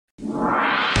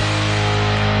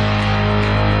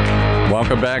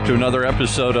Welcome back to another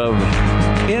episode of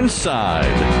Inside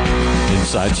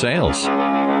Sales.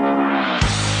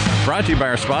 Brought to you by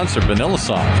our sponsor,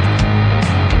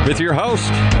 VanillaSoft, with your host,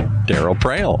 Daryl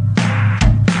Praill.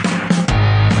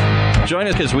 Join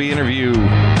us as we interview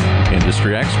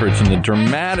industry experts in the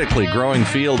dramatically growing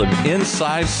field of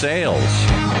inside sales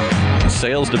and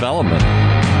sales development.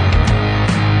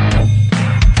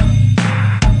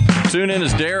 Tune in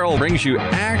as Daryl brings you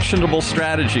actionable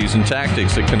strategies and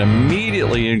tactics that can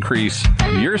immediately increase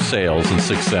your sales and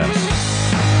success.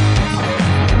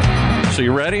 So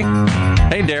you ready?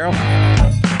 Hey, Daryl.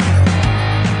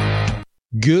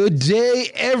 Good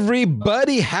day,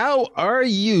 everybody. How are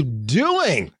you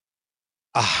doing?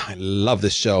 I love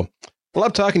this show. I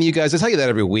love talking to you guys. I tell you that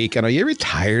every week. And are you ever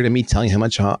tired of me telling you how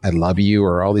much I love you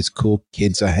or all these cool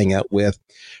kids I hang out with?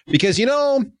 Because,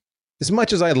 as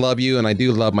much as I love you and I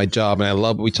do love my job and I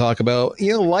love what we talk about,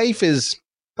 life is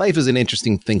an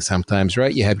interesting thing sometimes,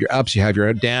 right? You have your ups, you have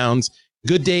your downs,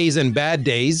 good days and bad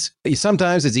days.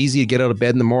 Sometimes it's easy to get out of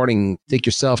bed in the morning, take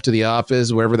yourself to the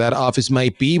office, wherever that office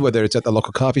might be, whether it's at the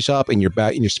local coffee shop, in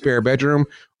your spare bedroom,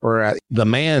 or at the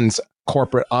man's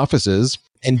corporate offices,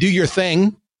 and do your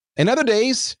thing. And other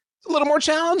days, it's a little more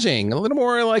challenging, a little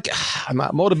more like, I'm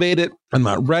not motivated, I'm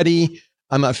not ready,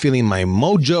 I'm not feeling my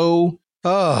mojo.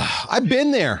 Oh, I've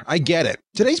been there. I get it.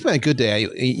 Today's been a good day.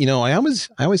 I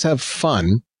always have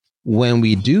fun when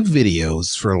we do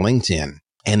videos for LinkedIn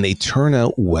and they turn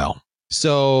out well.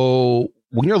 So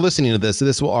when you're listening to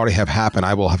this will already have happened.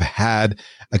 I will have had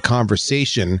a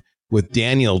conversation with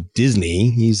Daniel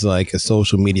Disney. He's like a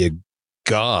social media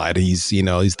god. He's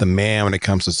the man when it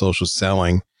comes to social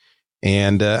selling.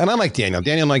 And I like Daniel.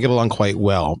 Daniel and I get along quite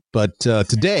well. But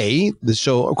today, the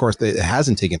show, of course, it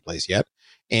hasn't taken place yet.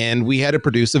 And we had to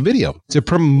produce a video to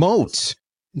promote,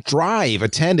 drive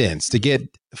attendance, to get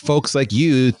folks like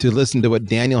you to listen to what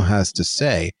Daniel has to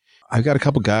say. I've got a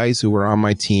couple guys who are on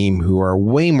my team who are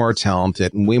way more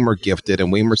talented and way more gifted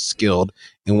and way more skilled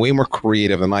and way more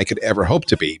creative than I could ever hope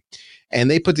to be.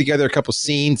 And they put together a couple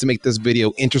scenes to make this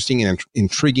video interesting and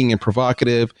intriguing and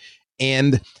provocative.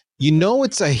 And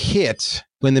it's a hit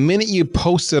when the minute you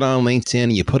post it on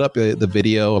LinkedIn, you put up the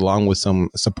video along with some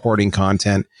supporting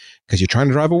content because you're trying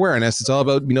to drive awareness. It's all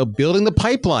about, building the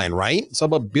pipeline, right? It's all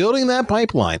about building that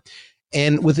pipeline.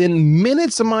 And within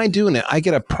minutes of my doing it, I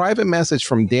get a private message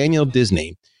from Daniel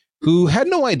Disney, who had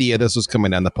no idea this was coming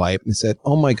down the pipe, and said,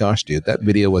 "Oh my gosh, dude, that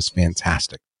video was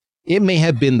fantastic. It may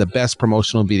have been the best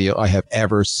promotional video I have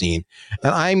ever seen."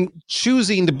 And I'm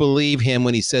choosing to believe him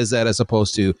when he says that, as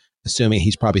opposed to assuming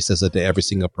he probably says that to every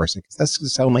single person, because that's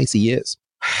just how nice he is.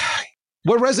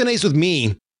 What resonates with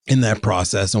me in that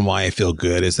process and why I feel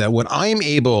good is that when I'm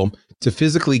able to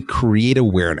physically create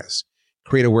awareness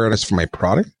for my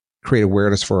product, create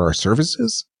awareness for our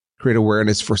services, create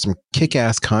awareness for some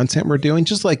kick-ass content we're doing,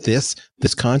 just like this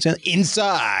content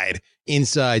inside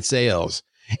sales.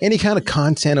 Any kind of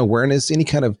content awareness, any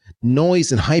kind of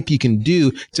noise and hype you can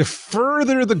do to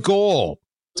further the goal,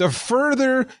 to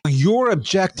further your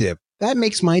objective, that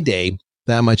makes my day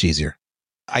that much easier.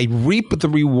 I reap the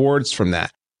rewards from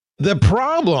that. The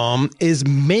problem is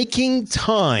making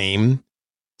time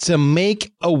to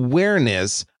make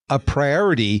awareness a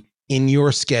priority in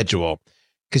your schedule,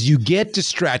 because you get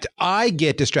distracted. I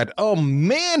get distracted. Oh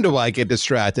man, do I get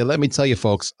distracted. Let me tell you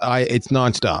folks, it's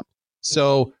nonstop.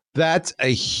 So that's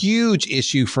a huge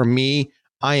issue for me.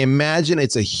 I imagine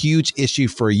it's a huge issue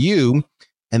for you.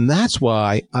 And that's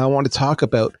why I want to talk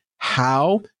about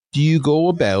how do you go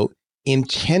about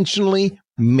intentionally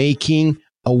making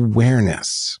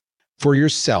awareness for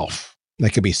yourself.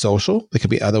 That could be social, that could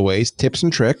be other ways, tips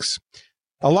and tricks.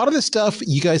 A lot of this stuff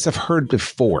you guys have heard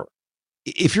before.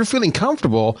 If you're feeling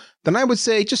comfortable, then I would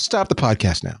say just stop the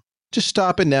podcast now. Just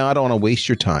stop it now. I don't want to waste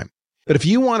your time. But if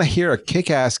you want to hear a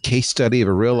kick-ass case study of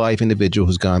a real-life individual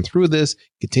who's gone through this,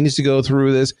 continues to go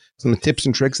through this, some of the tips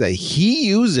and tricks that he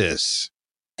uses,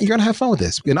 you're going to have fun with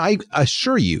this. And I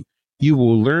assure you, you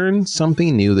will learn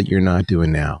something new that you're not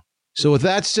doing now. So with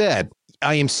that said,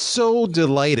 I am so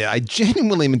delighted. I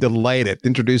genuinely am delighted to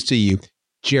introduce to you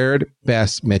Jared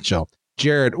Best Mitchell.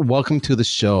 Jared, welcome to the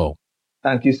show.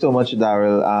 Thank you so much,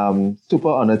 Daryl. Super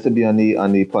honored to be on the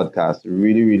podcast.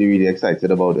 Really, really, really excited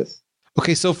about this.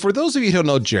 Okay, so for those of you who don't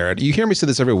know Jared, you hear me say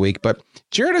this every week, but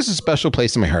Jared has a special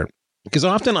place in my heart because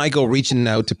often I go reaching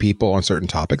out to people on certain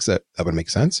topics that would make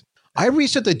sense. I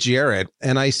reached out to Jared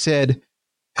and I said,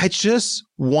 I just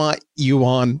want you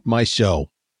on my show.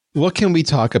 What can we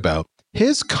talk about?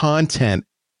 His content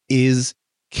is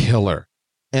killer.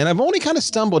 And I've only kind of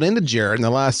stumbled into Jared in the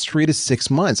last 3 to 6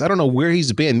 months. I don't know where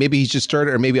he's been. Maybe he's just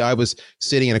started, or maybe I was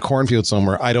sitting in a cornfield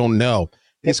somewhere. I don't know.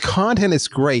 His content is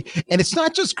great. And it's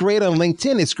not just great on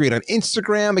LinkedIn, it's great on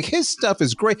Instagram. Like his stuff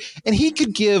is great. And he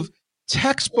could give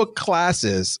textbook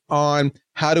classes on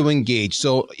how to engage.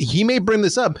 So he may bring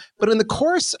this up, but in the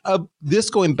course of this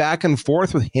going back and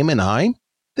forth with him and I,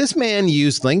 this man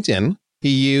used LinkedIn. He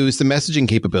used the messaging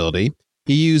capability.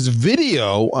 He used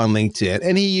video on LinkedIn,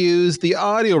 and he used the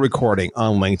audio recording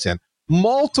on LinkedIn.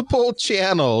 Multiple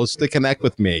channels to connect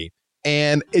with me.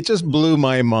 And it just blew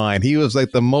my mind. He was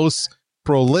like the most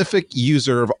prolific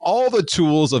user of all the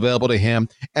tools available to him.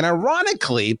 And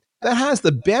ironically, that has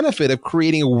the benefit of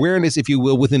creating awareness, if you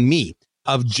will, within me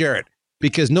of Jarrett,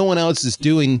 because no one else is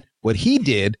doing what he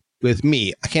did with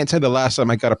me. I can't tell you the last time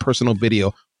I got a personal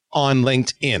video on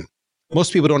LinkedIn.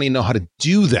 Most people don't even know how to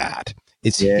do that.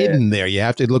 It's hidden there. You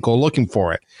have to go looking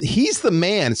for it. He's the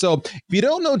man. So if you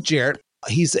don't know Jarrett,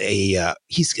 he's a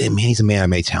man of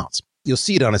many talents. You'll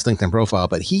see it on his LinkedIn profile,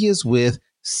 but he is with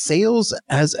Sales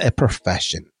as a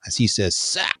Profession, as he says,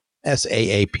 SAP,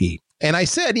 SAAP. And I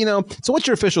said, so what's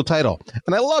your official title?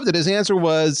 And I loved it. His answer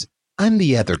was, I'm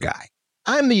the other guy.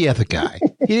 I'm the other guy.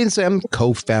 He didn't say I'm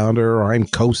co-founder or I'm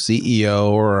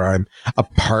co-CEO or I'm a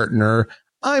partner.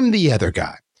 I'm the other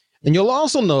guy. And you'll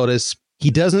also notice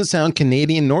he doesn't sound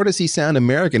Canadian, nor does he sound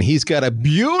American. He's got a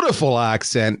beautiful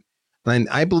accent. And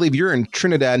I believe you're in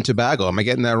Trinidad and Tobago. Am I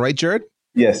getting that right, Jared?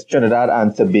 Yes, Trinidad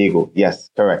and Tobago. Yes,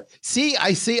 correct. See,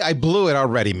 I blew it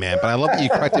already, man. But I love that you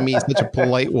corrected me in such a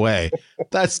polite way.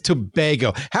 That's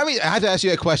Tobago. I have to ask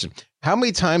you a question. How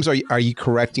many times are you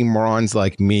correcting morons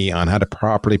like me on how to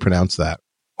properly pronounce that?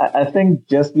 I think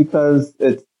just because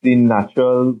it's the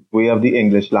natural way of the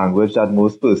English language that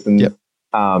most persons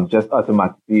just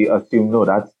automatically assume, no,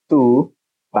 that's to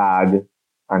bag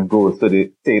and go. So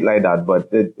they say it like that. But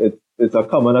it's a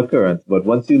common occurrence. But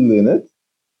once you learn it,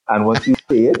 and once you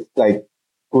say it, like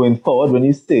going forward, when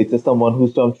you say it to someone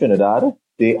who's from Trinidad,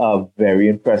 they are very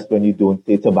impressed when you don't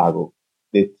say Tobago.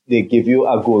 They give you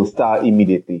a gold star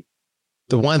immediately.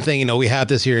 The one thing, we have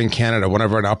this here in Canada,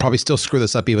 and I'll probably still screw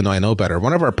this up even though I know better.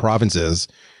 One of our provinces,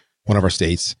 one of our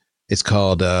states, it's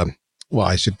called,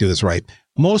 I should do this right.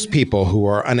 Most people who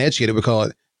are uneducated would call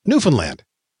it Newfoundland.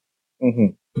 Mm-hmm.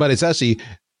 But it's actually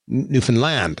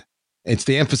Newfoundland. It's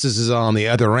the emphasis is on the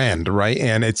other end, right?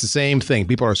 And it's the same thing.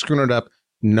 People are screwing it up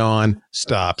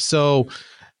nonstop. So,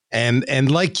 and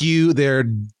like you, they're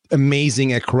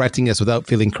amazing at correcting us without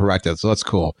feeling corrected. So that's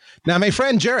cool. Now, my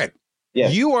friend Jarrett,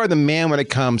 you are the man when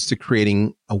it comes to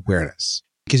creating awareness,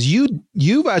 because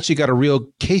you've actually got a real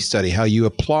case study how you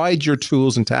applied your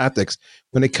tools and tactics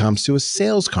when it comes to a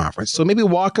sales conference. So maybe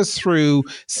walk us through,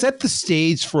 set the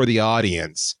stage for the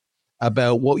audience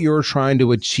about what you're trying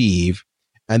to achieve,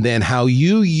 and then how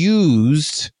you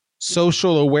used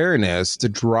social awareness to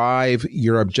drive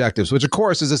your objectives, which, of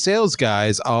course, as a sales guy,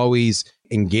 is always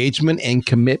engagement and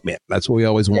commitment. That's what we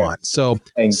always want. So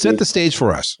set the stage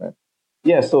for us.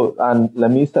 Yeah, so, and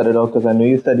let me set it out, because I know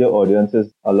you said your audience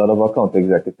is a lot of account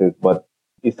executives, but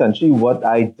essentially what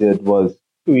I did was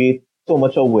create so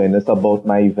much awareness about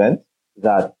my event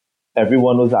that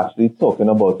everyone was actually talking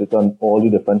about it on all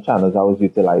the different channels I was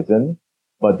utilizing.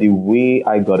 But the way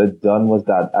I got it done was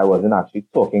that I wasn't actually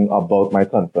talking about my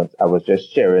conference. I was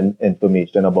just sharing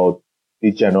information about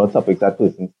the general topics that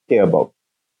persons care about.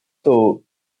 So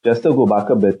just to go back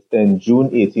a bit, in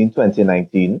June 18,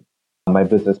 2019, my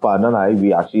business partner and I,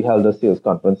 we actually held a sales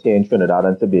conference here in Trinidad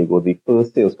and Tobago, the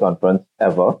first sales conference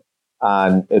ever.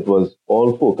 And it was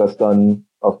all focused on,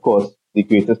 of course, the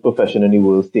greatest profession in the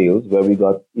world, sales, where we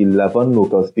got 11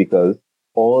 local speakers,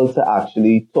 all to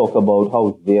actually talk about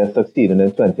how they are succeeding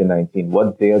in 2019,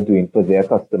 what they are doing for their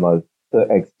customers to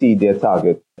exceed their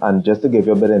targets. And just to give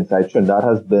you a bit of insight, Trinidad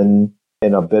has been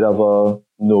in a bit of a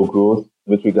no growth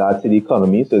with regard to the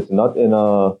economy. So it's not in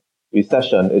a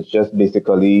recession. It's just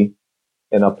basically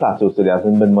in a plateau. So there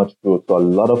hasn't been much growth. So a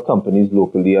lot of companies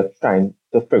locally are trying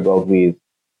to figure out ways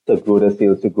to grow their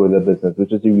sales, to grow their business,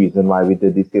 which is the reason why we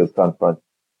did the sales conference.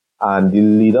 And the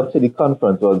lead up to the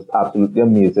conference was absolutely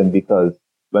amazing, because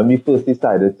when we first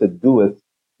decided to do it,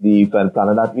 the event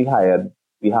planner that we hired,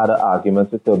 we had an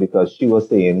argument with her because she was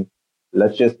saying,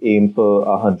 let's just aim for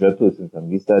 100 persons. And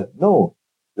we said, no,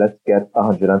 let's get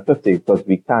 150 because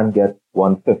we can't get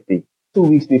 150. 2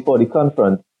 weeks before the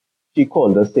conference, she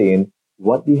called us saying,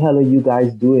 what the hell are you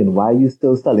guys doing? Why are you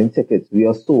still selling tickets? We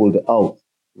are sold out.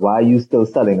 Why are you still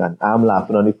selling? And I'm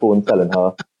laughing on the phone telling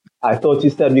her, I thought you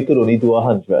said we could only do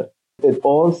 100. It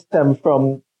all stemmed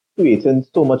from creating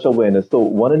so much awareness. So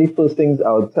one of the first things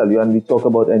I would tell you, and we talk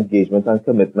about engagement and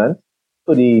commitment.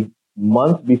 So the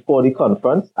month before the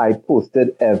conference, I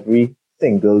posted every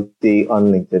single day on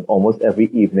LinkedIn, almost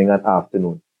every evening and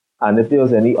afternoon. And if there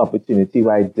was any opportunity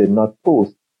where I did not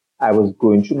post, I was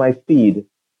going through my feed,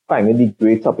 finding the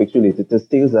great topics related to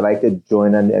sales that I could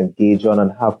join and engage on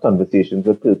and have conversations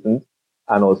with persons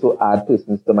and also add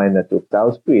persons to my network. So I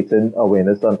was creating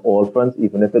awareness on all fronts,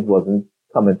 even if it wasn't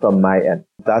coming from my end.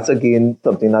 That's, again,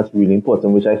 something that's really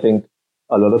important, which I think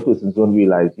a lot of persons don't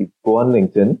realize. You go on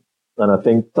LinkedIn, and I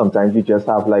think sometimes you just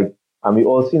have and we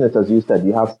all seen it, as you said,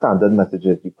 you have standard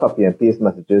messages, you copy and paste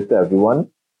messages to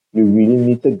everyone. You really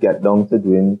need to get down to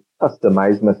doing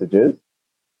customized messages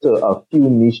to a few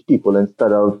niche people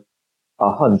instead of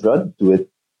 100. Do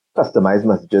it customized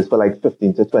messages for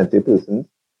 15 to 20 persons,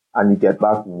 and you get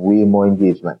back way more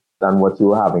engagement than what you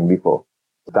were having before.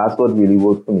 So that's what really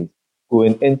worked for me.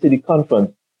 Going into the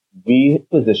conference, we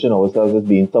position ourselves as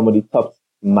being some of the top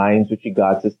minds with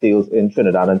regards to sales in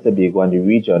Trinidad and Tobago and the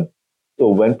region. So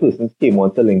when persons came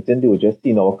onto LinkedIn, they were just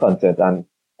seeing our content. And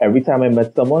every time I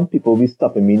met someone, people would be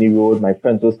stopping me in the road. My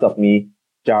friends would stop me.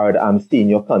 Jared, I'm seeing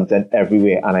your content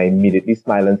everywhere. And I immediately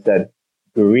smiled and said,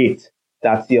 great,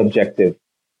 that's the objective.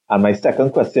 And my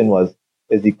second question was,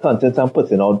 is the content I'm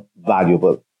putting out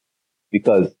valuable?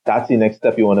 Because that's the next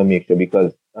step you want to make sure.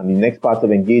 Because and the next part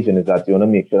of engaging is that you want to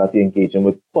make sure that you're engaging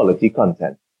with quality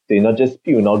content. So you're not just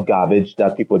spewing out garbage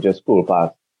that people just scroll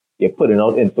past. You're putting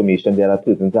out information that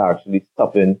persons are actually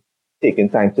stopping, taking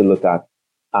time to look at,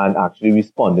 and actually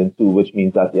responding to, which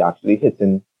means that you're actually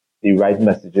hitting the right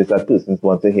messages that persons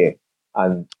want to hear.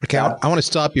 And okay, I want to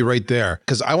stop you right there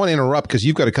because I want to interrupt because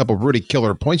you've got a couple of really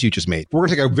killer points you just made. We're going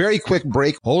to take a very quick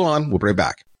break. Hold on. We'll be right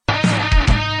back.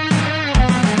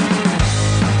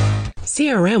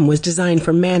 CRM was designed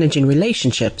for managing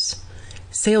relationships.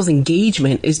 Sales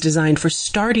engagement is designed for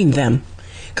starting them.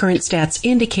 Current stats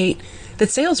indicate that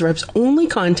sales reps only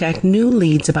contact new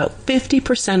leads about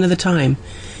 50% of the time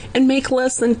and make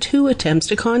less than 2 attempts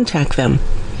to contact them.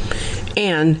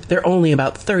 And they're only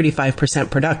about 35%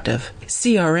 productive.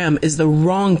 CRM is the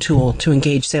wrong tool to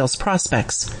engage sales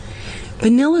prospects.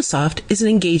 VanillaSoft is an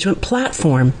engagement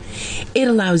platform. It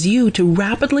allows you to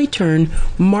rapidly turn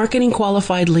marketing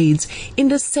qualified leads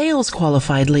into sales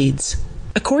qualified leads.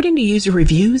 According to user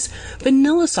reviews,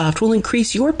 VanillaSoft will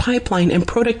increase your pipeline and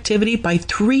productivity by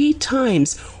 3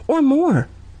 times or more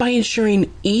by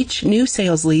ensuring each new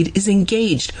sales lead is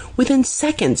engaged within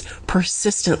seconds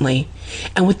persistently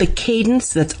and with the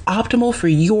cadence that's optimal for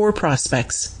your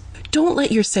prospects. Don't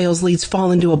let your sales leads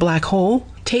fall into a black hole.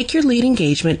 Take your lead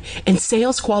engagement and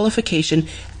sales qualification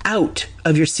out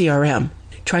of your CRM.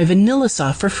 Try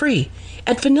VanillaSoft for free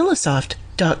at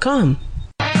vanillasoft.com.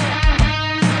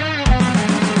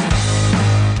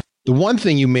 The one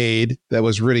thing you made that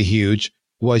was really huge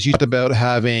was you talked about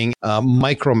having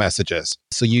micro messages.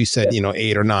 So you said,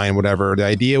 8 or 9, whatever. The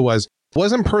idea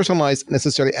wasn't personalized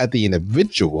necessarily at the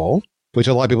individual, which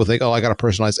a lot of people think, I got to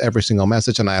personalize every single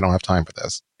message and I don't have time for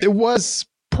this. It was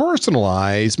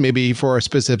personalized maybe for a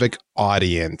specific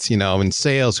audience, and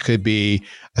sales could be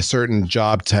a certain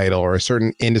job title or a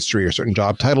certain industry or a certain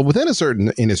job title within a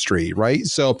certain industry, right?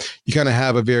 So you kind of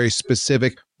have a very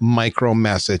specific micro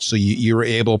message. So you were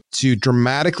able to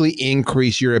dramatically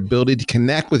increase your ability to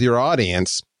connect with your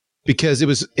audience because it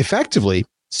was effectively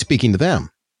speaking to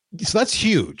them. So that's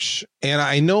huge. And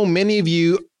I know many of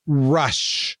you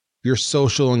rush your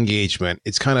social engagement.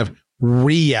 It's kind of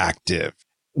reactive.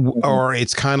 Or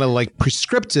it's kind of like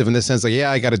prescriptive in the sense like,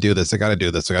 I got to do this. I got to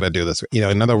do this. I got to do this.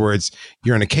 In other words,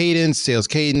 you're in a cadence, sales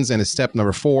cadence, and it's step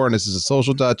number 4, and this is a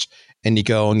social touch. And you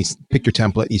go and you pick your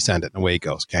template and you send it, and away it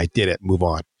goes. Okay, I did it. Move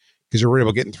on. Because you're worried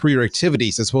about getting through your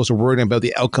activities as opposed to worrying about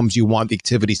the outcomes you want the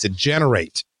activities to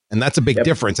generate. And that's a big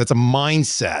difference. That's a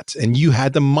mindset. And you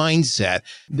had the mindset.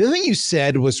 The thing you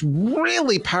said was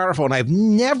really powerful, and I've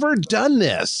never done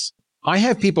this. I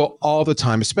have people all the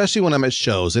time, especially when I'm at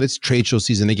shows, and it's trade show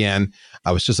season again.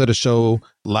 I was just at a show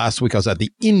last week. I was at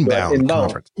the Inbound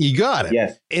conference. You got it.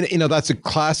 Yes. And, that's a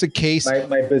classic case.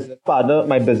 My business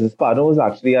partner was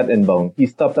actually at Inbound. He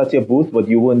stopped at your booth, but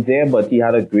you weren't there, but he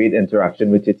had a great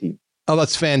interaction with your team. Oh,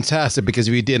 that's fantastic, because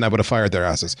if you didn't, I would have fired their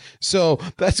asses. So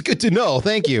that's good to know.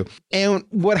 Thank you. And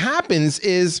what happens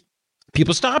is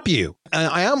people stop you. And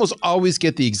I almost always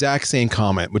get the exact same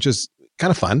comment, which is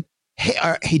kind of fun.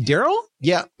 Hey, Daryl?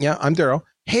 Yeah, I'm Daryl.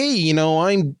 Hey,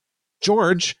 I'm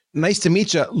George. Nice to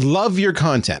meet you. Love your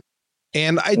content.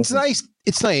 And it's nice.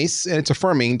 It's nice and it's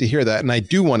affirming to hear that. And I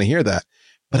do want to hear that.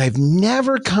 But I've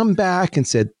never come back and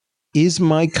said, is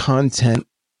my content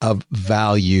of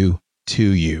value to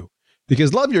you?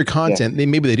 Because love your content. Yeah.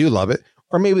 Maybe they do love it.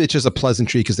 Or maybe it's just a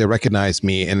pleasantry because they recognize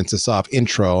me and it's a soft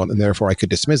intro and therefore I could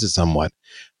dismiss it somewhat.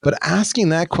 But asking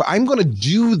that, I'm going to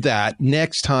do that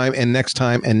next time and next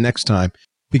time and next time,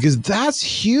 because that's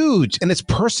huge and it's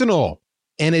personal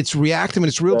and it's reactive and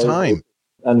it's real time.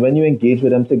 And when you engage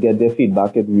with them to get their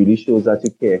feedback, it really shows that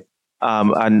you care.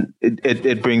 And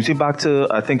it brings me back to,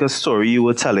 I think, a story you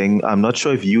were telling. I'm not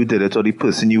sure if you did it or the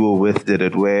person you were with did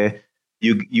it, where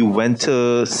you went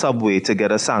to Subway to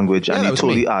get a sandwich and you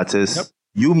told the artist,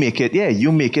 you make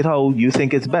it how you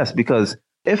think it's best. Because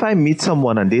if I meet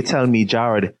someone and they tell me,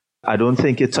 Jared, I don't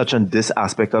think you touch on this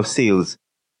aspect of sales,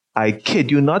 I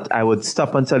kid you not, I would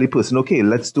stop and tell the person, okay,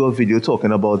 let's do a video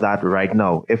talking about that right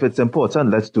now. If it's important,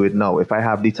 let's do it now. If I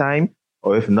have the time,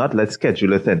 or if not, let's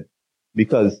schedule it in.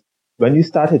 Because when you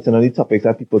start hitting on the topics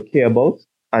that people care about,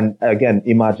 and again,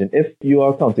 imagine if you are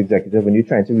an account executive and you're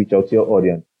trying to reach out to your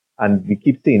audience, and we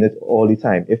keep saying it all the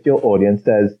time, if your audience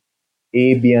says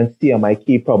A, B, and C are my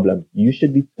key problems, you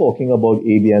should be talking about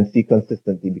A, B, and C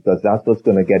consistently, because that's what's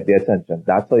going to get their attention.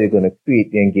 That's how you're going to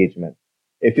create the engagement.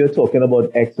 If you're talking about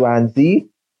X, Y, and Z,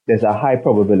 there's a high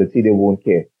probability they won't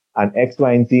care. And X,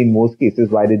 Y, and Z, in most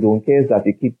cases, why they don't care is that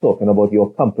you keep talking about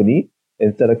your company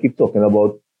instead of keep talking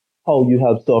about how you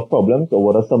help solve problems, or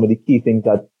what are some of the key things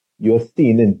that you're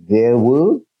seeing in their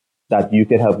world that you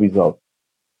can help resolve,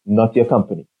 not your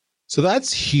company. So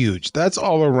that's huge. That's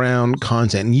all around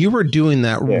content. And you were doing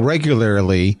that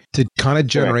regularly to kind of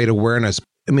generate awareness.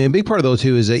 I mean, a big part of those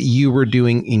too is that you were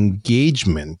doing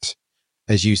engagement,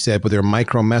 as you said, with your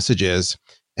micro messages.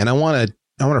 And I want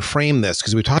to frame this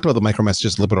because we talked about the micro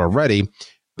messages a little bit already.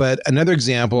 But another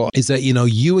example is that,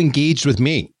 you engaged with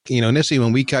me, initially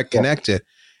when we got connected,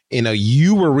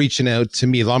 you were reaching out to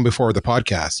me long before the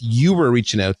podcast. You were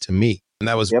reaching out to me. And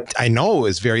that was, I know it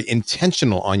was very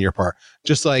intentional on your part.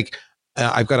 Just like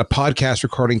I've got a podcast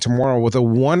recording tomorrow with a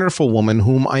wonderful woman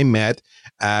whom I met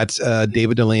at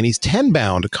David Delaney's 10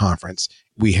 Bound conference.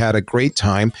 We had a great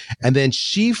time. And then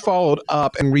she followed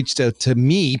up and reached out to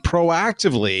me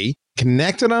proactively,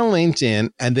 connected on LinkedIn.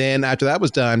 And then after that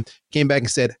was done, came back and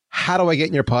said, how do I get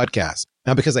in your podcast?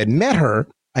 Now, because I'd met her,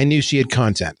 I knew she had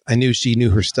content. I knew she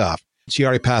knew her stuff. She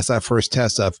already passed that first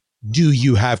test of, do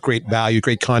you have great value,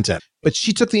 great content? But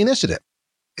she took the initiative.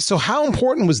 So how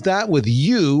important was that with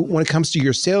you when it comes to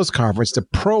your sales conference to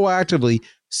proactively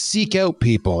seek out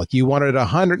people? You wanted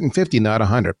 150, not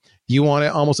 100. You wanted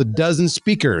almost a dozen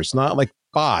speakers, not like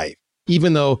 5,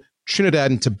 even though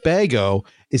Trinidad and Tobago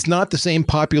is not the same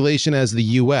population as the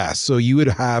US. So you would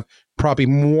have probably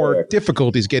more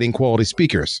difficulties getting quality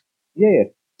speakers. Yeah.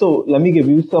 So let me give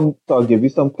you some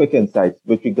quick insights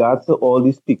with regards to all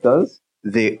these speakers.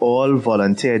 They all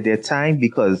volunteered their time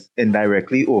because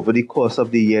indirectly over the course of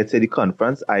the year to the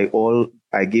conference, I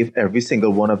gave every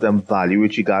single one of them value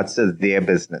with regards to their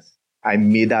business. I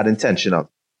made that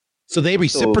intentional. So they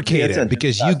reciprocated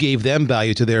because you gave them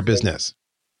value to their business.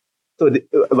 So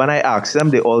when I asked them,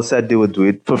 they all said they would do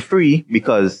it for free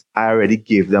because I already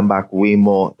gave them back way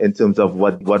more in terms of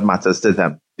what matters to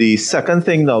them. The second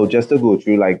thing now, just to go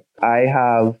through, I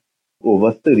have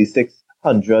over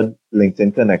 3,600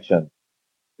 LinkedIn connections.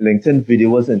 LinkedIn video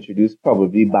was introduced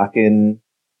probably back in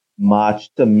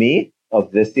March to May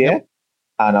of this year,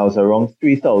 and I was around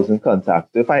 3,000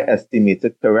 contacts. So if I estimate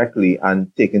it correctly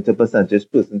and take into percentage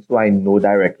persons who I know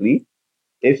directly,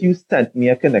 if you sent me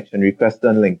a connection request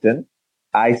on LinkedIn,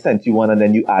 I sent you one and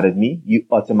then you added me, you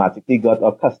automatically got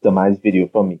a customized video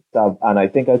from me. So and I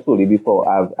think I told you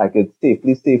before, I could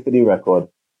safely say for the record,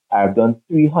 I've done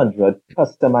 300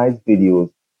 customized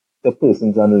videos to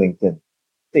persons on LinkedIn,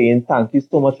 saying thank you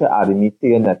so much for adding me to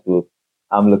your network.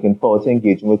 I'm looking forward to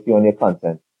engaging with you on your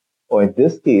content. Or in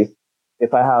this case,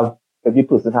 if the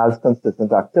person has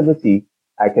consistent activity,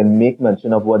 I can make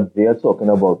mention of what they're talking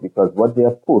about, because what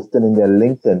they're posting in their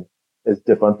LinkedIn is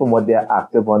different from what they're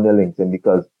active on their LinkedIn,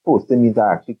 because posting means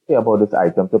I actually care about this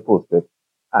item to post it.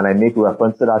 And I make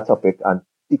reference to that topic and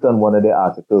speak on one of their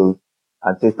articles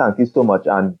and say thank you so much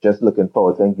and just looking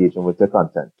forward to engaging with the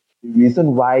content. The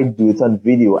reason why I do it on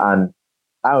video, and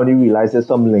I only realized there's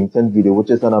some LinkedIn video, which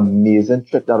is an amazing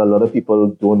trick that a lot of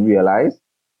people don't realize.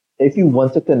 If you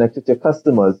want to connect with your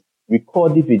customers,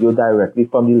 record the video directly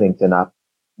from the LinkedIn app.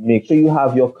 Make sure you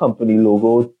have your company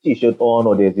logo t-shirt on,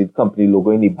 or there's the company logo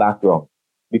in the background.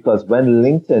 Because when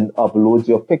LinkedIn uploads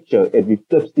your picture, it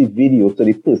reflips the video so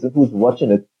the person who's watching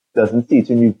it doesn't see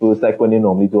it in reverse like when they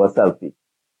normally do a selfie.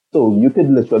 So you could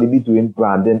literally be doing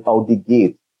branding out the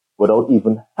gate without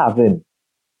even having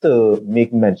to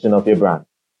make mention of your brand.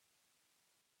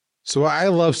 So I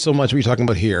love so much what you're talking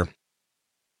about here.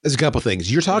 There's a couple of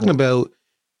things. You're talking about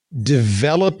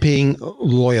developing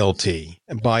loyalty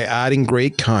by adding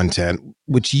great content,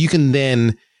 which you can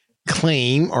then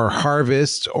claim or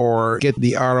harvest or get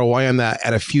the ROI on that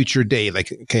at a future date.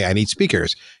 Like, okay, I need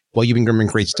speakers. Well, you've been bringing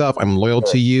great stuff. I'm loyal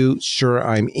to you. Sure,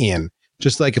 I'm in.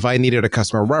 Just like if I needed a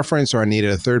customer reference or I needed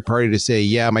a third party to say,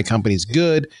 yeah, my company's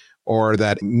good, or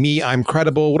that me, I'm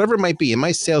credible, whatever it might be in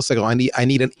my sales cycle. I need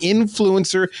an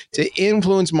influencer to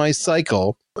influence my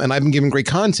cycle. And I've been given great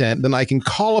content, then I can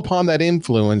call upon that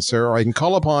influencer, or I can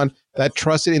call upon that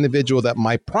trusted individual that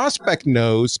my prospect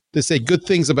knows to say good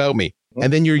things about me.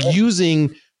 And then you're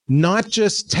using not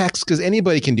just text, because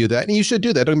anybody can do that. And you should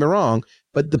do that, don't get me wrong.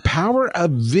 But the power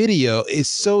of video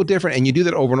is so different. And you do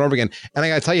that over and over again. And I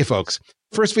got to tell you, folks,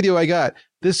 first video I got,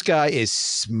 this guy is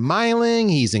smiling.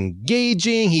 He's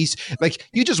engaging. He's like,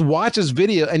 you just watch his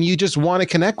video and you just want to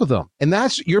connect with him. And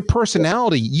that's your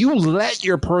personality. You let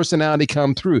your personality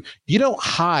come through. You don't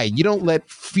hide. You don't let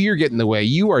fear get in the way.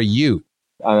 You are you.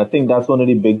 And I think that's one of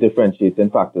the big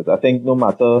differentiating factors. I think no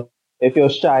matter if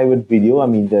you're shy with video, I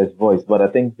mean, there's voice, but I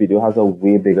think video has a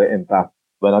way bigger impact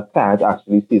when a client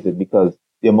actually sees it, because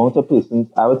the amount of persons,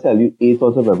 I would tell you, 8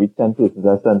 out of every 10 persons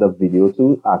I send a video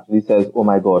to actually says, oh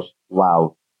my gosh,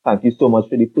 wow, thank you so much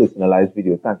for the personalized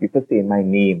video. Thank you for saying my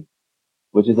name,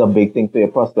 which is a big thing for your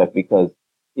prospect, because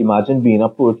imagine being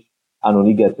approached and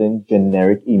only getting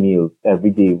generic emails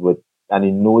every day and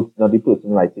you know it's not the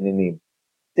person writing the name.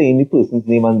 Saying the person's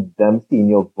name and them seeing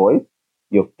your voice,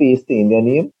 your face saying their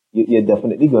name, you're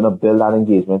definitely going to build that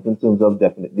engagement in terms of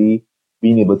definitely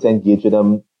being able to engage with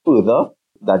them further,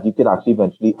 that you could actually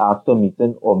eventually ask for a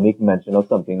meeting or make mention of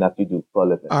something that you do for a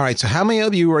living. All right. So how many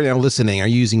of you right now listening are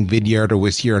using Vidyard or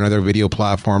Wistia or another video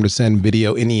platform to send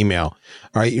video in email?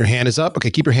 All right. Your hand is up.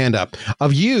 Okay. Keep your hand up.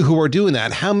 Of you who are doing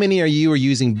that, how many are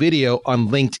using video on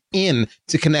LinkedIn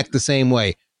to connect the same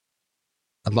way?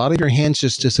 A lot of your hands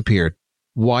just disappeared.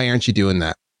 Why aren't you doing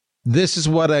that? This is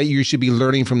what you should be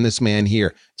learning from this man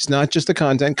here. It's not just the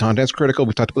content. Content's critical.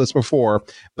 We've talked about this before,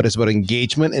 but it's about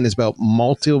engagement and it's about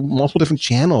multiple different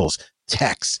channels,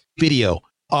 text, video,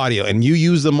 audio, and you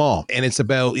use them all. And it's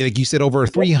about, like you said, over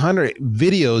 300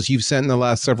 videos you've sent in the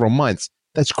last several months.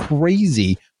 That's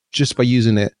crazy just by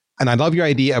using it. And I love your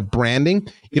idea of branding.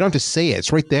 You don't have to say it.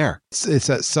 It's right there. It's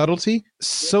that subtlety.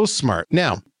 So smart.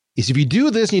 Now, if you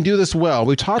do this and you do this well,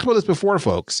 we talked about this before,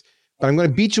 folks, but I'm going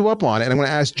to beat you up on it, and I'm going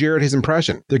to ask Jared his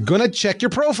impression. They're going to check your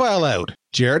profile out.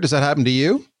 Jared, does that happen to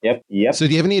you? Yep. So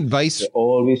do you have any advice? They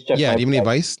always check. Yeah, do you have any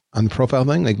advice on the profile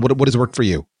thing? Like, what has worked for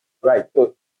you? Right.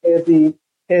 So here's the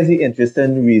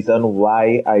interesting reason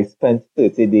why I spent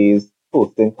 30 days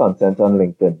posting content on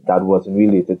LinkedIn that wasn't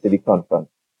related to the conference.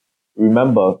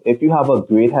 Remember, if you have a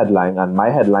great headline, and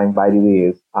my headline, by the way,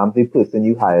 is I'm the person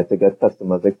you hire to get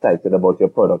customers excited about your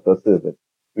product or service.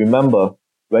 Remember,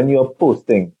 when you're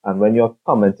posting and when you're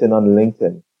commenting on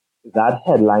LinkedIn, that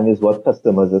headline is what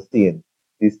customers are seeing.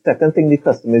 The second thing the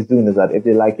customer is doing is that if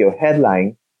they like your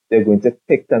headline, they're going to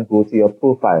click and go to your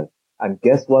profile. And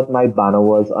guess what my banner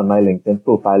was on my LinkedIn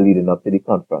profile leading up to the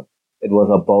conference? It was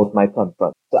about my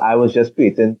conference. So I was just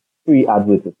creating free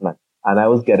advertisements. And I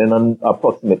was getting on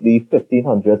approximately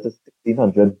 1,500 to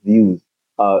 1,600 views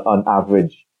on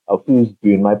average of who's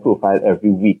viewing my profile every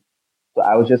week. So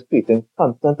I was just creating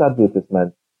constant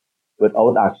advertisements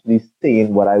without actually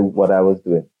saying what I was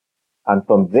doing. And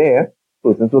from there,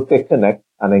 persons will click connect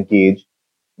and engage.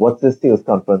 What's this sales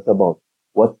conference about?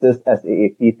 What's this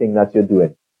SAAP thing that you're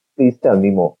doing? Please tell me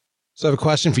more. So I have a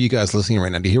question for you guys listening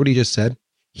right now. Do you hear what he just said?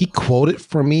 He quoted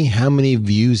for me how many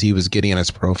views he was getting on his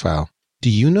profile.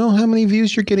 Do you know how many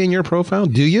views you're getting in your profile?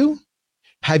 Do you?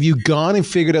 Have you gone and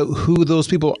figured out who those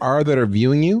people are that are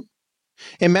viewing you?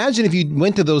 Imagine if you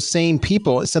went to those same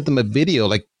people and sent them a video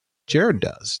like Jared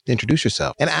does to introduce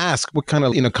yourself and ask what kind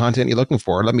of content you're looking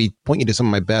for. Let me point you to some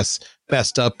of my best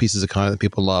up pieces of content that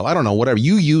people love. I don't know, whatever.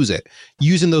 You use it.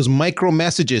 Using those micro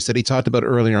messages that he talked about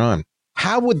earlier on.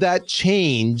 How would that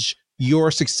change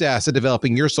your success at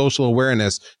developing your social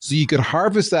awareness so you could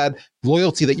harvest that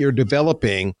loyalty that you're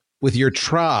developing with your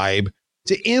tribe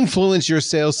to influence your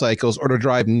sales cycles or to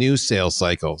drive new sales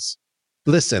cycles?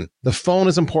 Listen, the phone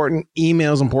is important,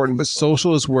 email is important, but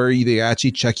social is where they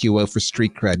actually check you out for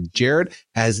street cred. Jared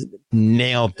has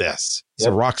nailed this. He's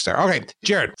a rock star. Okay,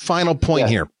 Jared, final point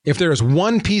here. If there is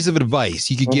one piece of advice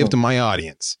you could give to my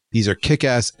audience, these are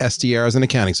kick-ass SDRs and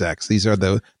account execs. These are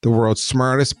the world's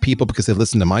smartest people because they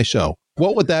listen to my show.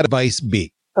 What would that advice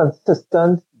be?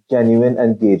 Consistent, genuine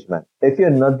engagement. If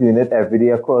you're not doing it every day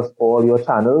across all your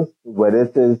channels,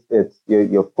 whether it's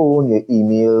your phone, your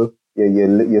email,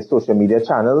 your social media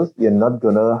channels, you're not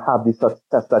going to have the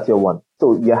success that you want.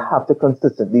 So you have to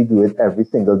consistently do it every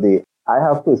single day. I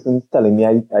have persons telling me,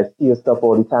 I see your stuff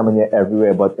all the time and you're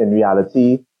everywhere, but in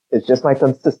reality, it's just my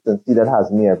consistency that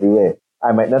has me everywhere.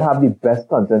 I might not have the best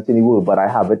content in the world, but I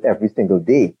have it every single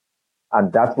day.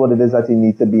 And that's what it is that you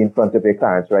need to be in front of your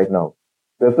clients right now.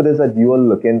 So if it is that you are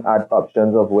looking at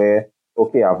options of where,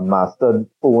 okay, I've mastered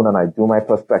phone and I do my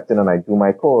prospecting and I do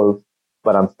my calls,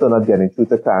 but I'm still not getting through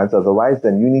to clients otherwise,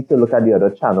 then you need to look at the other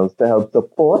channels to help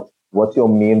support what your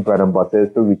main bread and butter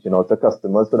is for reaching out to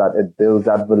customers so that it builds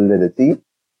that validity,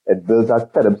 it builds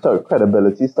that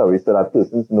credibility, so that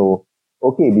persons know,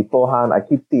 okay, beforehand, I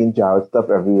keep seeing Jared stuff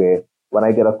everywhere. When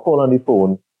I get a call on the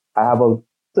phone, I have a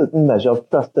certain measure of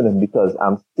trust in him because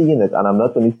I'm seeing it, and I'm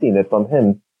not only seeing it from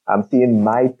him, I'm seeing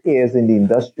my peers in the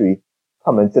industry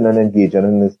commenting and engaging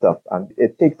in this stuff. And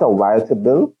it takes a while to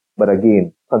build, but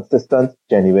again, consistent,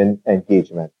 genuine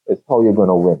engagement is how you're going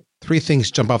to win. 3 things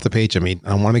jump off the page at me.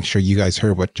 I want to make sure you guys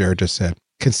heard what Jared just said.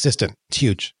 Consistent. It's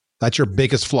huge. That's your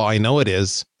biggest flaw. I know it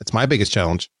is. It's my biggest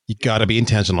challenge. You got to be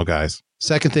intentional, guys.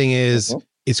 Second thing is,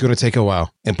 it's going to take a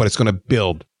while, but it's going to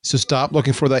build. So stop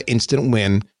looking for that instant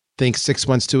win. Think 6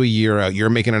 months to a year out. You're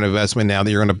making an investment now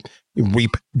that you're going to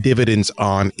reap dividends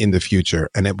on in the future,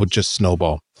 and it will just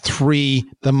snowball. 3,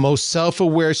 the most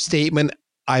self-aware statement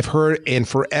I've heard in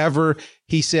forever.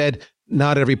 He said,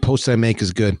 not every post I make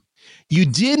is good. You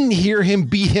didn't hear him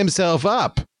beat himself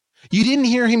up. You didn't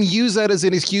hear him use that as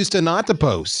an excuse to not to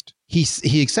post.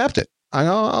 He accepted. I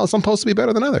know some posts to be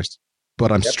better than others,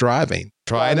 but I'm striving.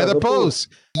 Try another post.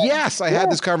 Yes, I had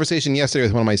this conversation yesterday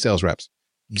with one of my sales reps.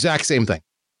 Exact same thing.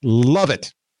 Love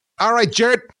it. All right,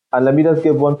 Jared. And let me just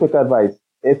give one quick advice.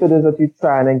 If it is that you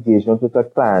try an engagement with a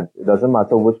client, it doesn't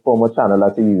matter which form or channel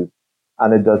that you use,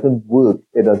 and it doesn't work,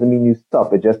 it doesn't mean you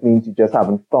stop. It just means you just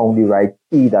haven't found the right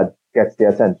key that gets their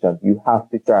attention. You have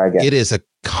to try again. It is a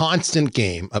constant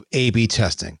game of A/B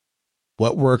testing.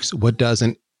 What works, what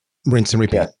doesn't, rinse and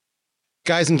repeat. Yes.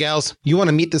 Guys and gals, you want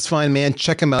to meet this fine man?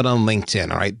 Check him out on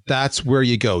LinkedIn. All right. That's where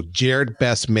you go. Jared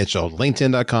Best Mitchell,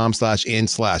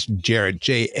 linkedin.com/in/Jared,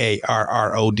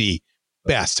 JARROD,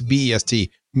 Best, BEST,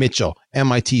 Mitchell,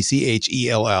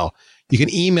 MITCHELL. You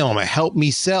can email him at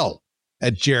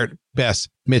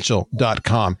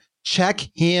helpmesell@jaredbestmitchell.com. Check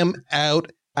him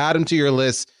out. Add him to your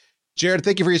list. Jared,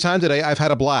 thank you for your time today. I've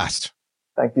had a blast.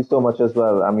 Thank you so much as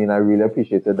well. I mean, I really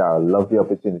appreciate it. I love the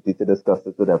opportunity to discuss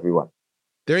this with everyone.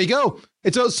 There you go.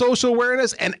 It's about social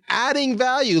awareness and adding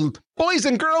value. Boys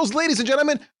and girls, ladies and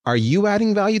gentlemen, are you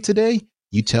adding value today?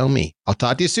 You tell me. I'll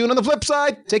talk to you soon on the flip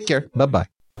side. Take care. Bye-bye.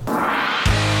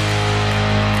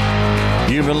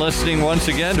 You've been listening once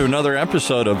again to another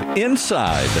episode of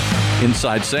Inside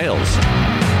Sales,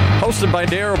 hosted by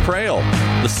Darryl Praill,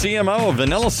 the CMO of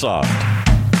VanillaSoft.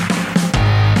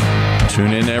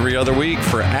 Tune in every other week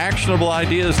for actionable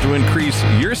ideas to increase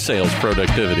your sales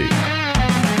productivity.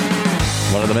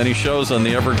 One of the many shows on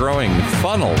the ever-growing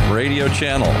Funnel Radio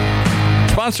channel,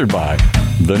 sponsored by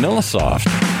VanillaSoft.